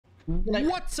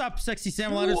What's up, sexy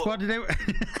Samurai Squad? Today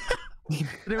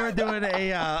we're doing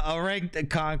a ranked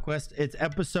conquest. It's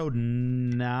episode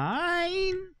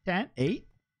 9, 10, 8.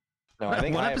 No, I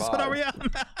think what episode are we on?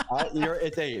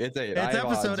 It's 8. It's 8. It's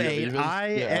episode 8. I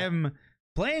am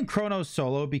playing Chronos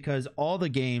solo because all the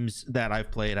games that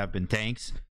I've played have been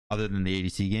tanks, other than the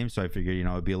ADC games. So I figured, you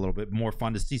know, it'd be a little bit more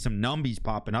fun to see some numbies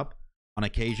popping up on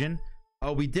occasion.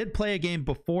 We did play a game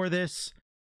before this,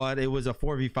 but it was a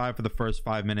 4v5 for the first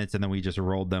 5 minutes, and then we just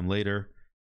rolled them later.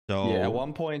 So yeah, at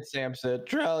one point Sam said,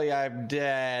 "Trelli, I'm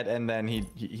dead," and then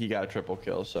he got a triple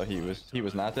kill, so he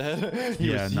was not dead.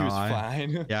 he was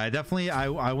fine. Yeah,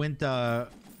 I went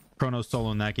Chronos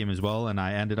solo in that game as well, and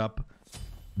I ended up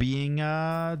being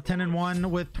 10-1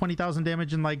 with 20,000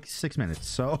 damage in like 6 minutes.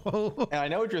 So and I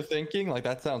know what you're thinking, like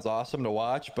that sounds awesome to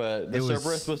watch, but the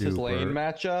Cerberus was his lane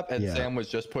matchup, and Sam was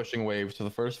just pushing waves for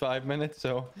the first 5 minutes.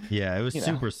 So yeah, it was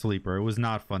super sleeper. It was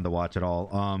not fun to watch at all.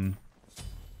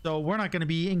 So we're not going to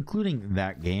be including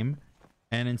that game,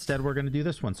 and instead we're going to do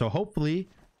this one. So hopefully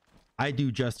I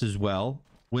do just as well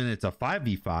when it's a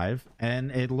 5v5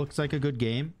 and it looks like a good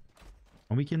game,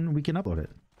 and we can upload it.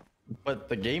 But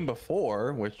the game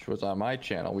before, which was on my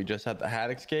channel, we just had the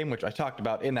Haddix game, which I talked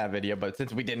about in that video, but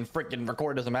since we didn't freaking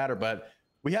record, it doesn't matter. But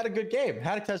we had a good game.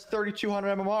 Haddix has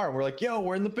 3,200 MMR, and we're like, yo,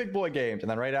 we're in the big boy games. And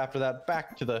then right after that,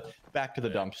 back to the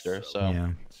dumpster. So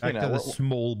yeah, back to the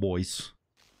small boys.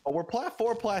 But we're plat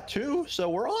 4, plat 2, so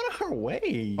we're on our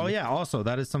way. Oh yeah, also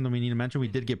that is something we need to mention. We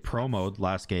did get promoed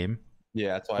last game. Yeah,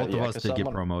 that's why both of us did get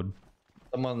promoed.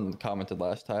 Someone commented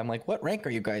last time, like, what rank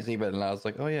are you guys even? And I was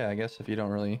like, oh yeah, I guess if you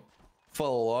don't really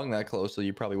follow along that closely,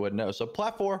 you probably wouldn't know. So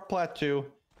plat 4, plat 2,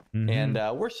 and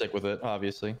we're sick with it,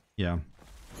 obviously. Yeah,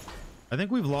 I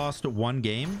think we've lost one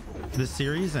game this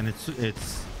series, and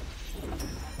it's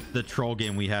the troll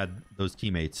game we had those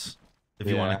teammates. If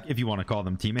you want to call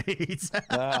them teammates.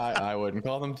 I wouldn't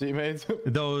call them teammates.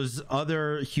 Those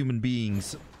other human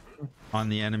beings on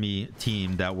the enemy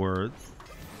team that were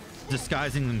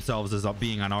disguising themselves as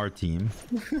being on our team.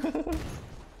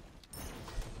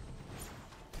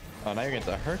 Oh, now you're against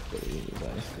a Hercules.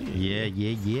 I see.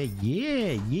 Yeah.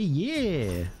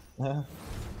 I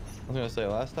was gonna say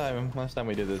last time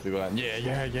we did this, we went yeah.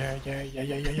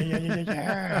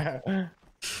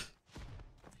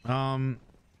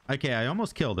 Okay, I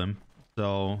almost killed him,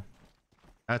 so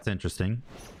that's interesting.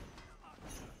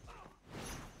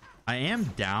 I am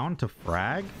down to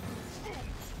frag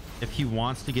if he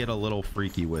wants to get a little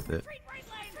freaky with it.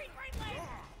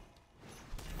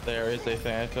 There is a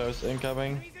Thanatos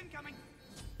incoming.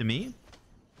 To me?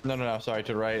 No, sorry,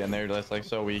 to the right, and they're just like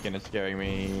so weak and it's scaring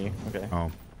me. Okay.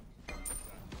 Oh.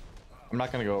 I'm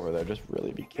not gonna go over there, just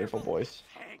really be careful, boys.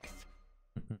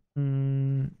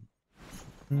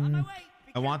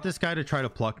 I want this guy to try to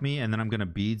pluck me, and then I'm gonna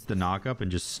beads the knock-up and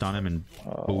just stun him and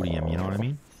booty him, you know what I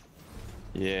mean?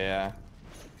 Yeah.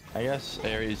 I guess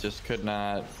Ares just could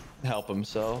not help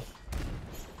himself.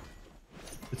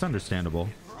 It's understandable.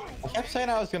 I kept saying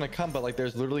I was gonna come, but like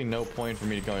there's literally no point for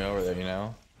me going over there, you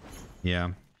know? Yeah.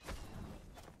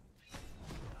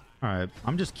 Alright,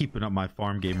 I'm just keeping up my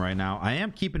farm game right now. I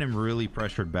am keeping him really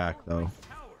pressured back, though.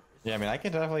 Yeah, I mean, I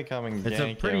can definitely come and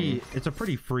gank him. It's a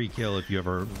pretty free kill if you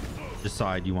ever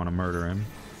decide you want to murder him.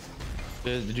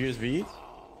 Did you use beat?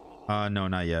 No,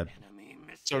 not yet.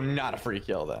 So not a free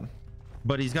kill then.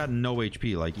 But he's got no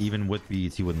HP. Like even with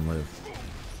beads, he wouldn't live.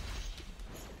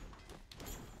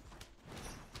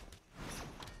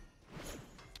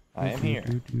 I am here.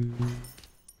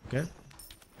 Okay,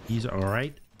 he's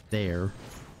right there.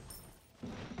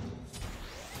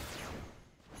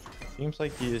 Seems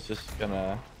like he is just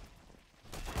gonna.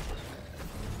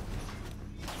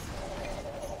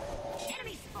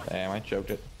 Damn, I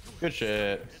choked it. Good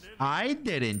shit. I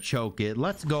didn't choke it.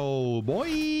 Let's go,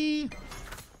 boy.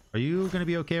 Are you gonna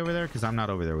be okay over there? Because I'm not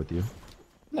over there with you.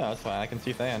 No, it's fine. I can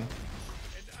see Than.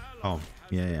 Oh,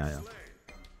 yeah.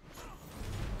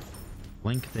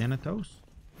 Blink Thanatos.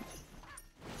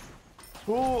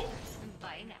 Ooh.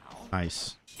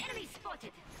 Nice.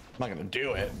 I'm not gonna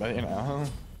do it, but you know.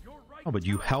 Oh, but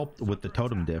you helped with the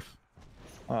totem diff.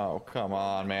 Oh, come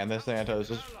on, man. This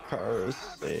Thanatos is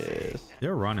curses.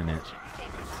 They're running it.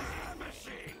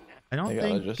 I don't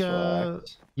think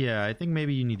yeah, I think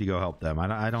maybe you need to go help them.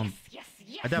 I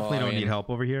definitely don't need help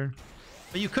over here,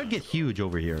 but you could get huge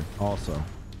over here also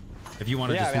if you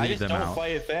want to just leave them out. I don't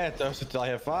fight Thanatos until I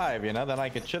have 5, you know, then I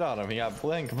can shit on him. He got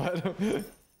blink, but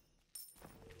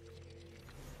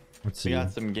let's see. We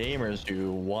got some gamers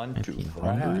who want to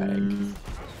frag.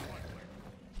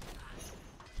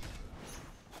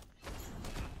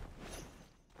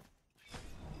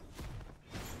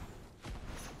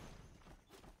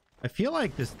 I feel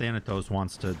like this Thanatos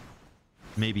wants to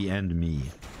maybe end me.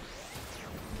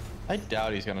 I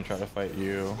doubt he's gonna try to fight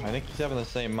you. I think he's having the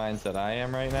same mindset I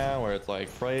am right now, where it's like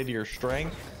play to your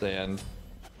strength, and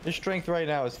his strength right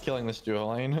now is killing this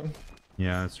duo lane.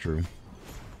 Yeah, that's true.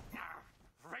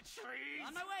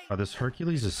 Oh, this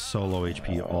Hercules is so low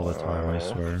HP all the time, I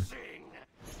swear.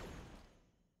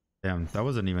 Damn, that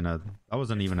wasn't even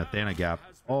a Thana gap.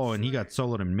 Oh, and he got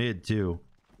soloed in mid too.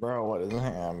 Bro, what is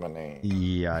happening?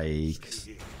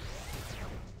 Yikes.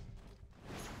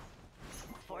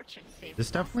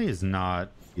 This definitely is not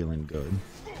feeling good.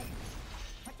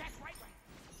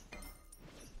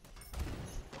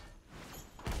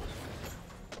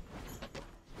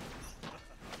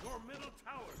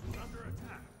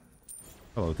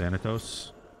 Hello,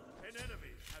 Thanatos.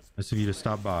 Nice of you to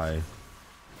stop by.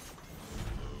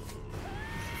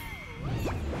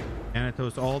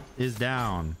 Thanatos ult is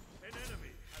down.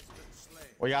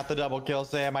 We got the double kill,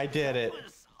 Sam. I did it.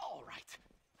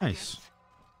 Nice.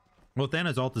 Well,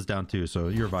 Thana's ult is down too, so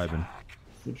you're vibing.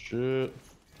 Good shit.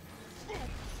 I'm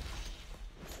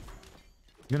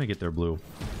gonna get their blue.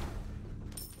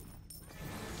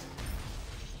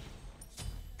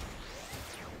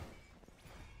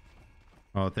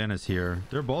 Oh, Thana's here.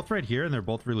 They're both right here, and they're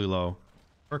both really low.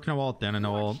 Perk no ult, Thana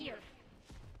no ult.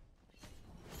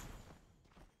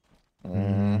 I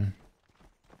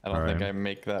don't think I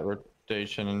make that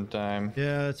rotation in time.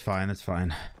 Yeah, that's fine. That's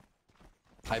fine.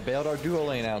 I bailed our duo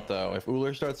lane out though. If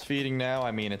Uller starts feeding now,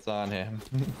 I mean it's on him.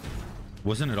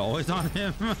 Wasn't it always on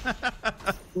him?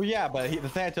 Well, yeah, but the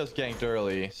Thanatos ganked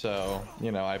early, so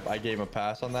you know I gave him a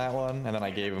pass on that one, and then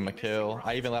I gave him a kill.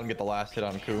 I even let him get the last hit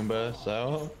on Kumba,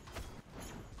 so.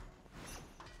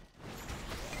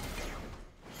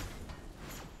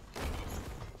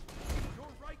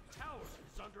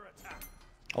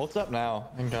 Ult's up now.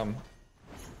 Income.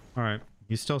 All right,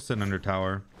 he's still sitting under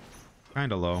tower,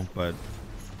 kind of low, but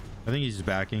I think he's just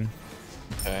backing.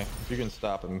 Okay, if you can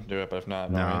stop him, do it. But if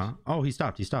not, Nah. Oh, he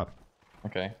stopped. He stopped.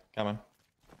 Okay, coming.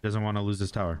 Doesn't want to lose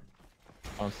his tower.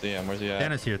 I don't see him. Where's he at?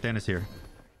 Thana's here. Thana's here.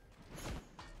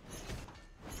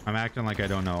 I'm acting like I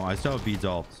don't know. I still have Bede's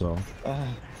ult, so.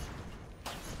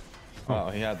 Oh,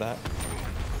 he had that.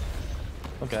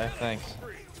 Okay, thanks.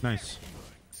 Nice.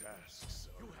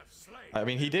 I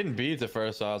mean, he didn't beat at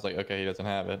first, so I was like, okay, he doesn't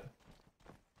have it.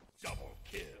 Double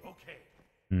kill.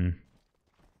 Okay.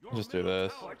 Just do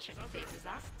this.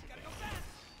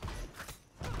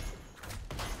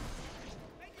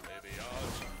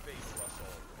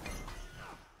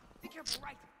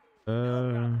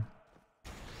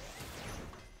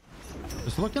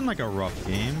 It's looking like a rough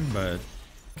game, but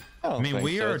I mean,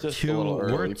 we're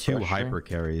two hyper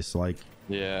carries. Like,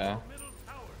 yeah,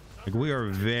 like we are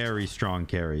very strong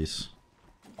carries.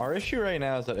 our issue right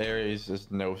now is that Ares is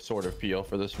no sort of peel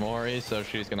for this Mori, so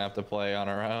she's gonna have to play on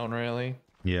her own, really.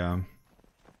 Yeah,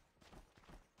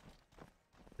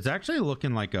 it's actually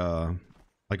looking like a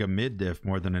mid diff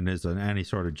more than it is any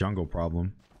sort of jungle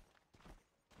problem.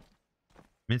 I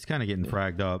mean, it's kind of getting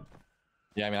fragged up.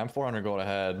 Yeah, I mean, I'm 400 gold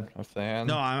ahead of Than.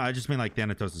 No, I just mean like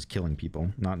Thanatos is killing people,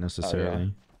 not necessarily. Oh, yeah.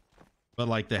 But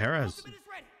like the Hera has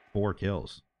 4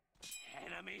 kills.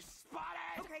 Enemy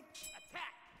spotted. Okay,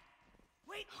 attack.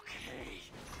 Wait. Okay.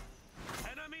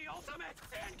 Enemy ultimate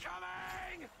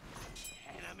incoming.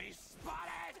 Enemy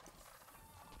spotted.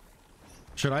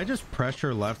 Should I just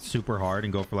pressure left super hard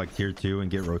and go for like tier 2 and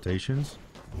get rotations?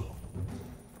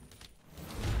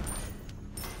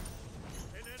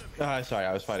 Sorry,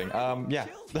 I was fighting. Yeah.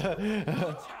 All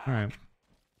right.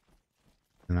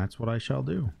 And that's what I shall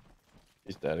do.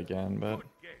 He's dead again, but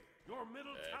Your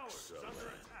middle tower is under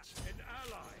attack. An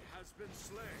ally has been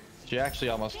slain. she actually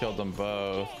almost killed them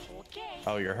both.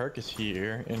 Oh, your Herc is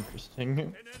here.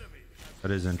 Interesting.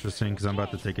 That is interesting because I'm about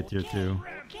to take a tier 2.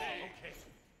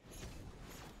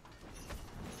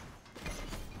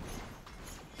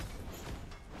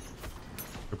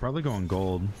 They're probably going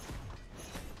gold.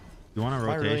 You want a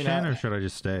rotation really or should I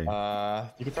just stay?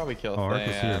 You could probably kill Herc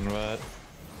is here. but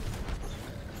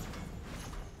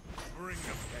Bring the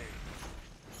pain.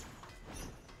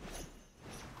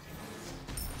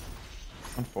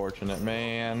 unfortunate,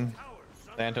 man.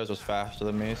 Santos was faster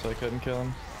than me, so I couldn't kill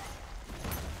him.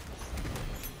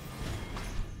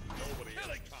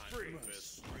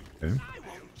 Okay.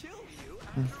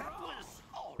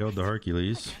 Killed the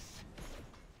Hercules.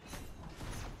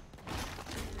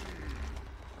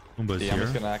 Kumba's Yeah, I'm here.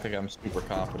 just gonna act like I'm super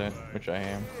confident, which I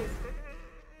am.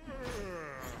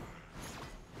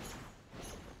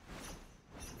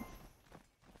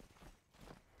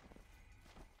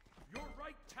 Your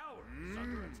right tower is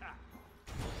under attack.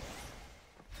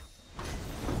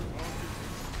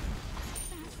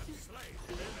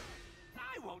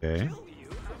 Okay.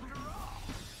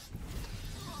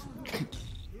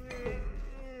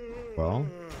 Well,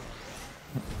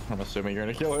 I'm assuming you're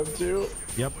gonna kill him too.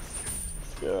 yep.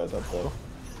 Yeah, that's so.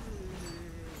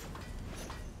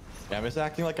 Yeah, I'm just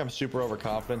acting like I'm super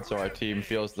overconfident, so our team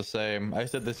feels the same. I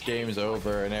said this game's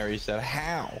over, and Aries said,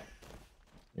 "How?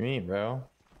 You mean, bro?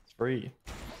 It's free."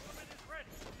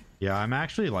 Yeah, I'm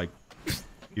actually like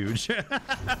huge.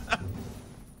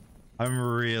 I'm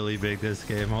really big this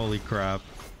game. Holy crap.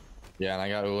 Yeah, and I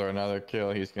got Uller another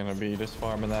kill. He's gonna be just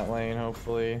farming that lane,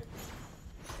 hopefully.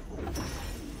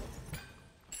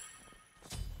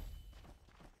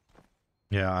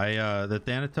 Yeah, the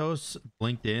Thanatos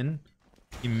blinked in.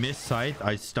 He missed sight.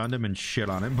 I stunned him and shit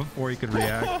on him before he could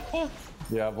react.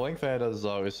 Yeah, Blink Thanatos is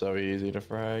always so easy to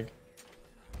frag.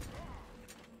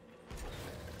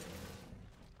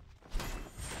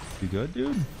 You good,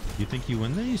 dude? You think you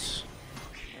win these?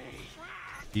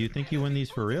 Do you think you win these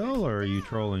for real, or are you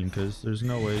trolling? Because there's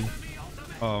no way.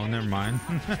 Oh, never mind.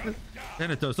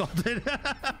 Thanatos ulted.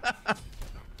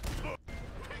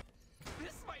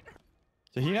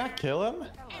 Did he not kill him?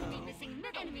 Enemy missing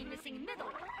middle. Enemy missing middle.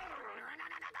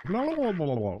 Blah, blah, blah,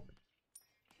 blah, blah.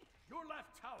 Your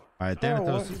left tower Alright,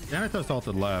 Thanatos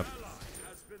ulted left.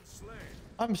 has been slain.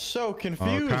 I'm so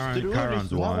confused. Did Uller Chiron's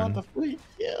just not want won. the free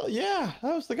kill? Yeah,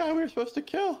 that was the guy we were supposed to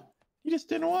kill. He just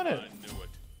didn't want it. I knew it.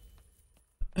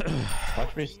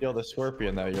 Watch me steal the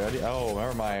Scorpion though. You ready? Oh,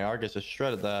 never mind. Argus just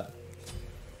shredded that.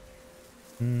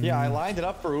 Yeah, I lined it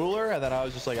up for Uller, and then I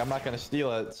was just like, I'm not gonna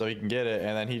steal it so he can get it,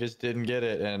 and then he just didn't get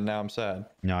it, and now I'm sad.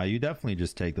 No, you definitely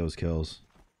just take those kills.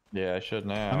 Yeah, I should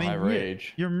now. I mean, I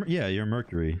rage. you're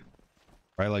Mercury,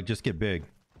 right? Like, just get big.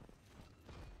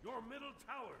 Your middle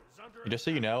tower is under Just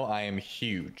so you know, I am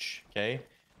huge. Okay,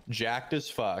 jacked as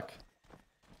fuck.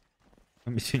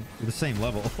 Let me see. The same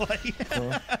level.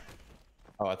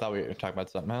 Oh, I thought we were talking about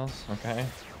something else. Okay.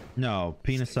 No,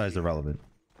 penis size irrelevant.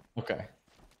 Okay.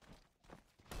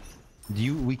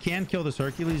 We can kill this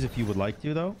Hercules if you would like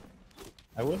to, though.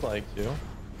 I would like to.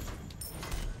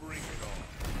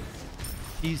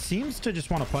 He seems to just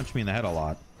want to punch me in the head a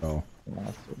lot. So Not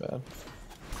too bad.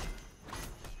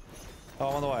 Oh,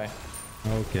 I'm on the way.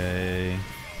 okay.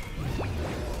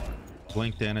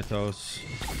 Blink Thanatos.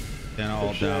 Then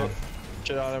all Shit. down.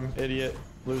 Shit on him, idiot,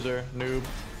 loser, noob.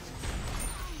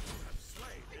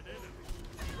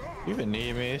 You even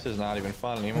need me. This is not even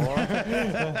fun anymore.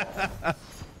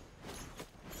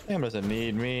 Damn doesn't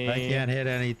need me. I can't hit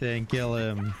anything. Kill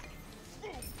him.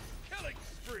 killing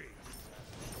spree.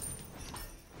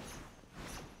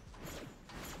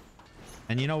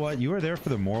 And you know what? You were there for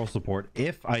the moral support.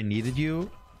 If I needed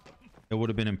you, it would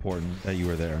have been important that you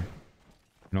were there.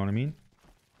 You know what I mean?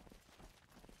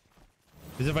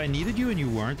 Because if I needed you and you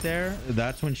weren't there,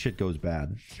 that's when shit goes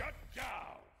bad. Shut down.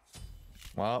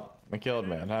 Well, we killed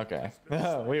man. Okay.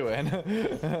 We win. An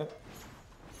ally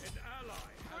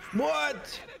has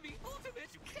What?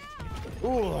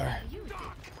 Uller.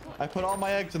 I put all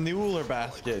my eggs in the Uller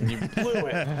basket and you blew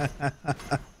it.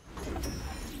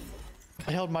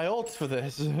 I held my ult for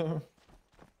this.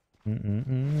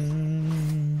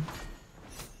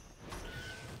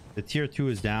 The tier 2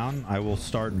 is down. I will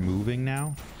start moving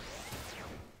now.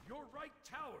 your right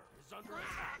tower is under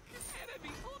attack.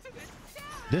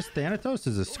 This Thanatos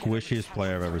is the squishiest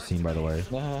player I've ever seen, by the way.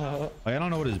 Like, I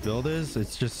don't know what his build is.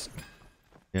 It's just,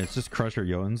 yeah, it's just Crusher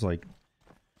Jotuns. Like,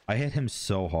 I hit him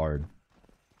so hard.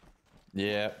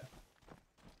 Yep.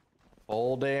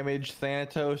 Full damage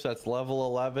Thanatos that's level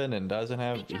 11 and doesn't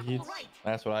have beads.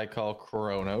 That's what I call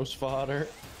Chronos fodder.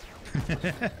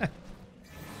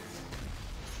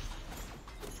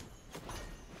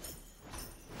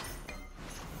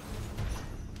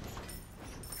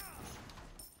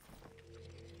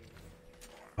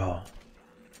 Oh.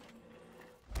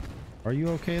 Are you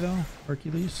okay though,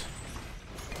 Hercules?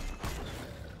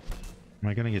 Am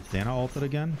I gonna get Thana ulted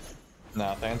again?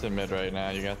 No, Than's in mid right now.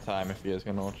 You got time if he is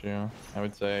gonna ult you. I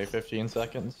would say 15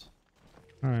 seconds.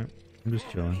 Alright, I'm just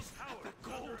chilling.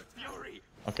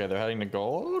 Okay, they're heading to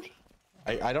gold?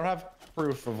 I don't have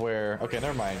proof of where... Okay,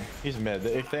 never mind. He's mid.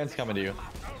 If Than's coming to you.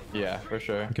 Yeah, for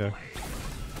sure. Okay.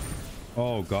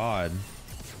 Oh god.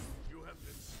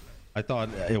 I thought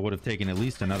it would have taken at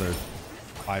least another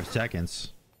 5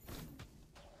 seconds.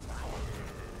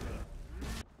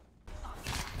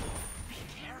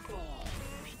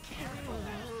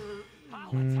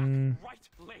 Right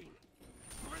lane.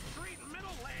 Retreat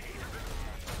middle lane.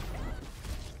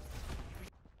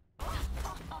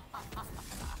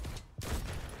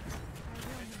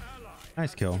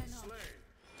 Nice kill.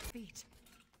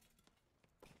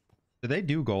 Did they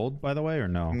do gold, by the way, or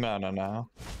no? No.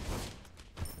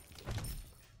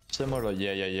 Similar to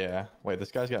yeah. Wait,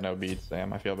 this guy's got no beads,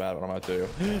 Sam. I feel bad what I'm about to do.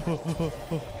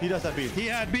 He does have beads. He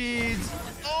had beads.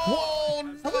 Oh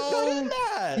I was not in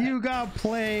that. You got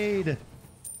played.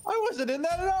 I wasn't in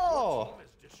that at all.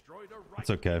 It's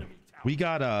okay. We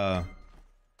got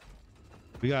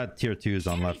tier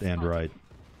 2s on left and right.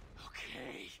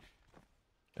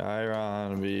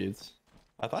 Chiron beads.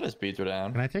 I thought his beads were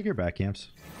down. Can I take your back camps?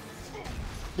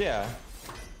 Yeah.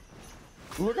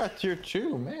 Look at tier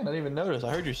 2. Man, I didn't even notice.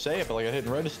 I heard you say it, but like I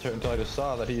didn't register it until I just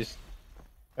saw that he's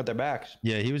at their backs.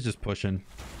 Yeah, he was just pushing.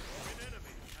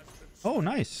 Oh,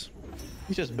 nice.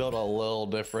 He's just built a little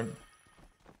different.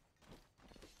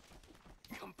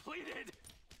 Completed.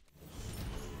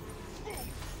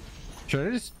 Should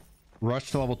I just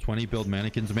rush to level 20, build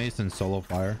mannequins mace, and solo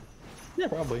fire? Yeah,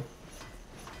 probably.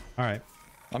 All right.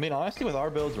 I mean, honestly, with our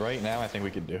builds right now, I think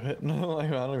we could do it. Like,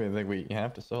 I don't even think we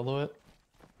have to solo it.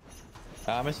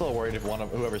 I'm just a little worried if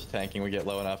whoever's tanking we get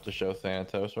low enough to show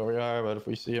Thanatos where we are, but if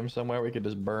we see him somewhere, we could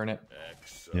just burn it.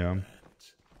 Excellent. Yeah.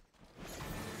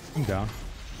 I'm down.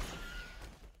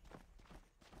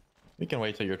 We can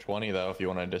wait till you're 20 though if you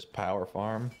want to just power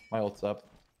farm. My ult's up.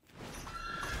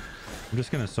 I'm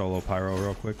just gonna solo pyro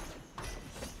real quick.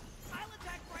 I'll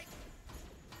attack right.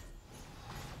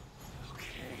 Okay.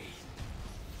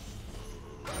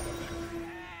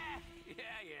 Yeah,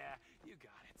 you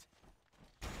got it.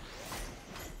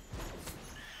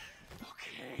 Okay.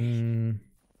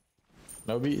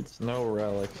 No beats, no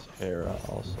relics. Hera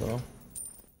also.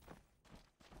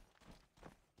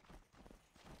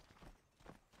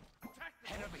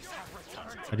 Enemies have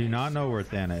returned. I do not know where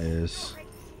Thana is.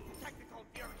 Technical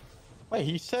fury. Wait,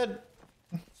 he said.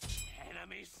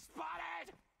 Enemy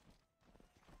spotted.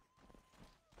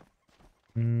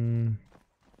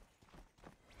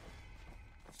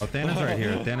 Oh, Thana's right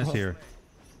here. Thana's here.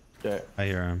 Okay. I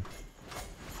hear him.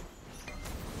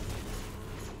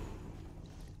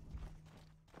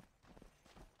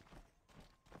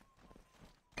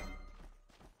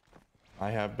 I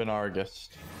have been Argus.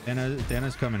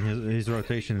 Thana's coming. His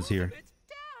rotation is here. It's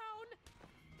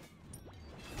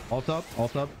down. Alt up.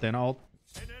 Thana alt.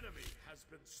 An enemy has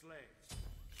been slain.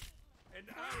 An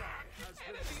ally has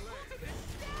been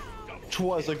slain.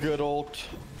 Twas a good ult.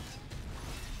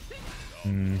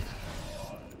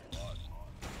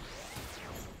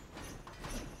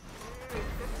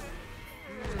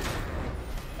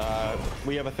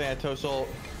 We have a Thanatos ult.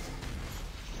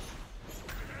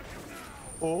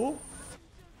 Oh.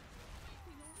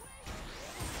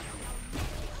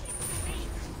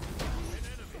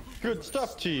 Good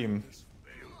stuff, team.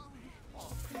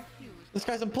 This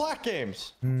guy's in black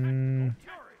games.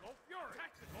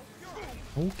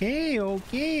 Okay.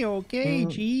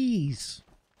 Jeez.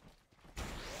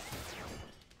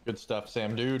 Good stuff,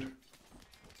 SamDaDude.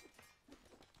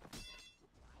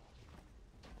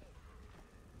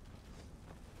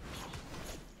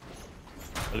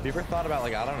 But have you ever thought about,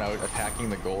 like, I don't know,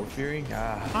 attacking the Gold Fury?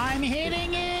 Ah. I'm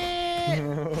hitting it.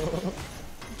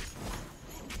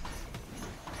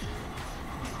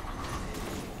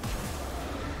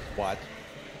 What?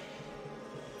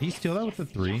 He steal that with the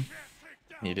 3?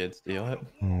 He did steal it.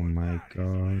 Oh my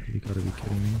god, you gotta be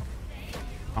kidding me.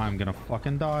 I'm gonna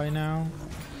fucking die now.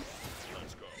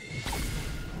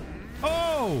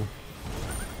 Oh!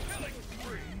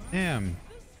 Damn.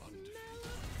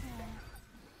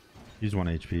 He's 1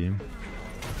 HP.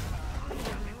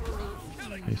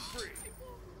 Nice.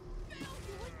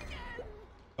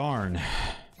 Darn.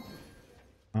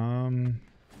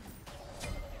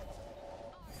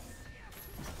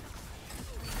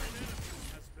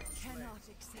 Cannot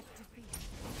accept defeat.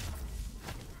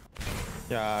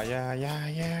 Yeah.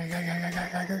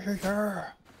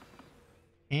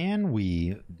 Can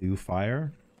we do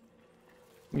fire?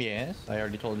 Yes, I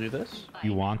already told you this.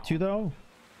 You want to though?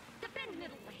 Defend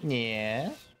middle lane.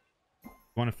 Yes. You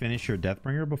want to finish your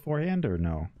Deathbringer beforehand or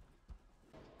no?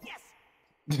 Yes.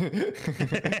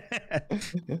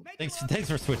 Thanks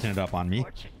for switching it up on me.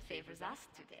 Fortune favors us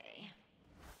today.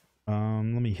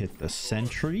 Let me hit the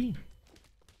sentry.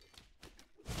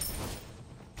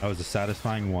 That was a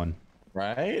satisfying one.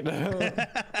 Right?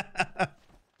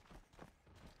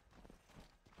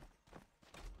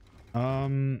 I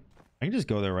can just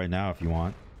go there right now if you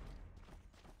want.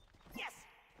 Yes.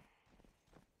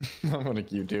 I'm gonna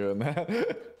keep doing that.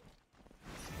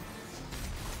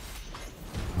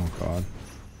 Oh god.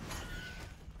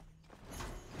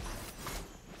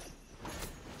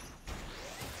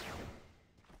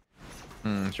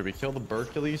 Should we kill the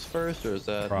Hercules first, or is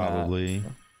that Probably.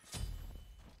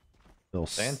 They'll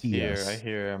Dan's see here. us. I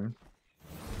hear him.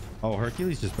 Oh,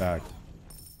 Hercules just backed.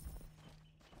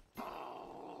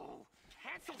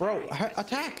 Bro,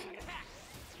 attack!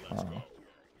 Oh.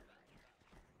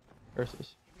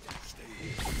 Versus.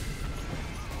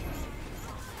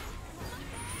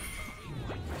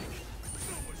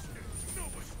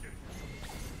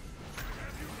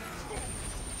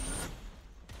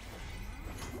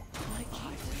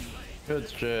 Good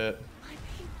shit.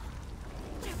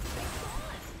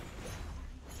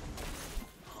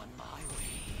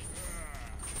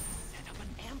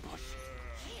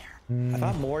 I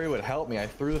thought Mori would help me. I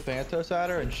threw the Phantos at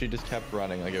her and she just kept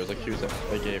running. Like it was like she was like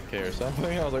AFK or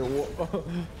something. I was like, whoa.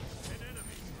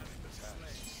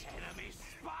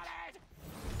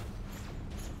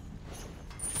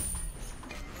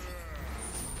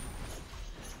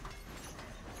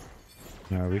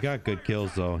 Yeah, we got good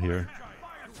kills though here.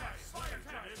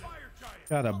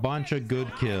 Got a bunch of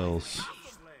good kills.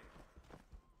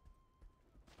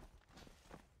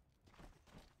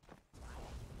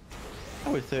 I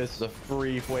would say this is a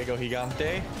free Fuego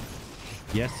Gigante.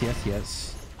 Yes, yes,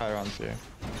 yes. Chiron's here.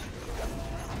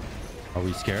 Are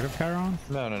we scared of Chiron?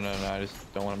 No. I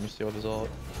just don't want him to steal his ult.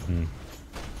 Hmm.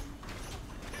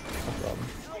 No problem.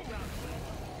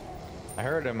 I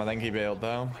heard him. I think he bailed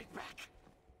though.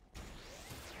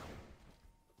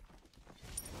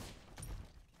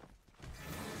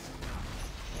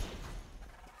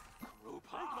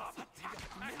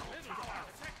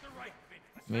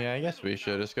 Yeah, I guess we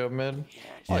should just go mid.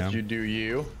 Yeah. Let you do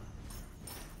you.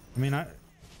 I mean,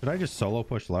 should I just solo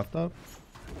push left up?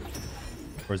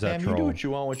 Or is that Damn, troll? you do what you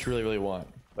want, what you really want.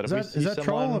 But Is that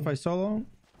troll if I solo?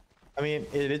 I mean,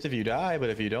 it is if you die, but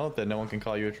if you don't, then no one can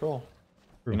call you a troll.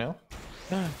 True. You know?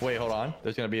 Wait, hold on.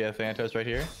 There's gonna be a Phantos right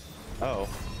here. Oh.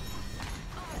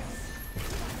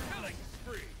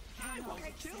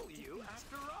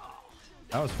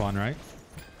 That was fun, right?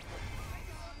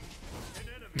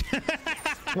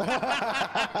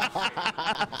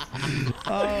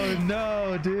 Oh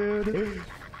no, dude.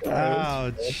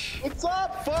 Ouch. What's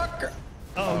up, fuck?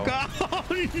 Oh god.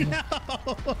 No.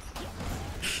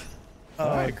 Oh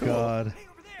Alright, cool. god.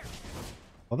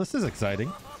 Well, this is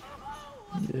exciting.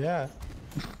 Yeah.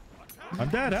 I'm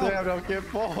dead. Help. Sam, don't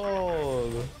get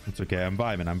bold. It's okay. I'm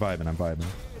vibing.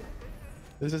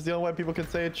 This is the only way people can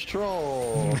say it's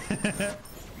troll.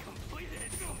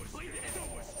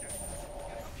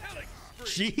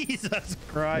 Jesus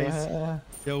Christ.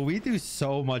 Yo, we do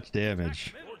so much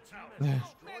damage.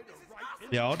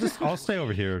 Yeah, I'll stay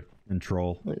over here and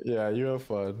troll. Yeah, you have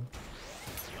fun.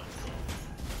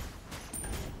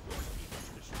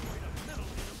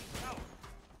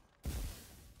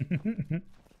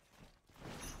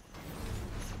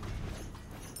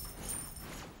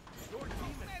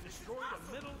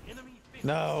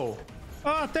 No.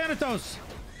 Oh, Thanatos.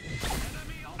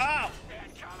 Ow.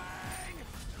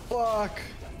 Fuck.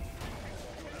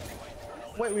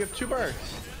 Wait, we have 2 birds.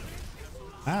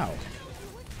 Ow.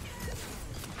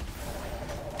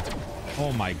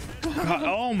 Oh my god.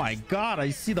 Oh my god. I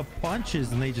see the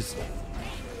punches and they just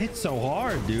hit so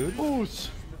hard, dude. Boost.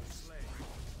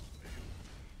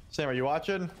 Sam, are you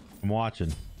watching? I'm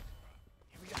watching.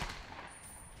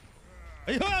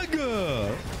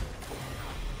 Ayaga!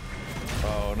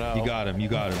 Oh no. You got him. You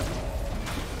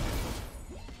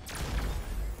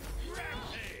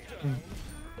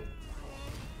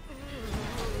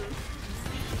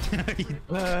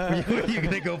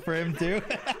gonna go for him too?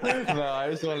 No, I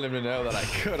just wanted him to know that I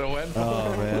could have went for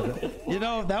Oh him. man. You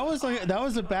know, that was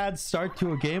a bad start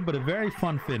to a game, but a very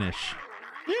fun finish.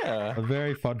 Yeah. A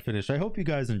very fun finish. I hope you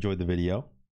guys enjoyed the video.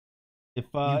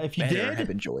 If you did have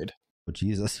enjoyed. Oh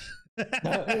Jesus.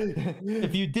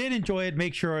 If you did enjoy it,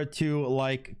 make sure to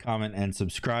like, comment, and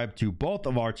subscribe to both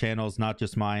of our channels, not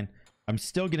just mine. I'm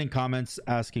still getting comments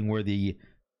asking where the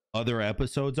other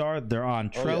episodes are. They're on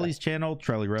Trelli's channel,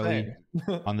 TrelliRelli,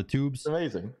 on the tubes.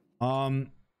 Amazing.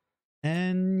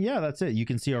 And yeah, that's it. You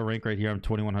can see our rank right here. I'm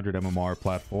 2100 MMR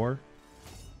plat 4.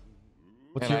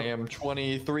 I am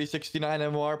 2369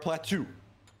 MR plat 2.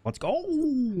 Let's go.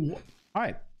 All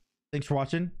right. Thanks for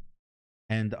watching.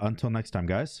 And until next time,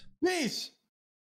 guys. Peace.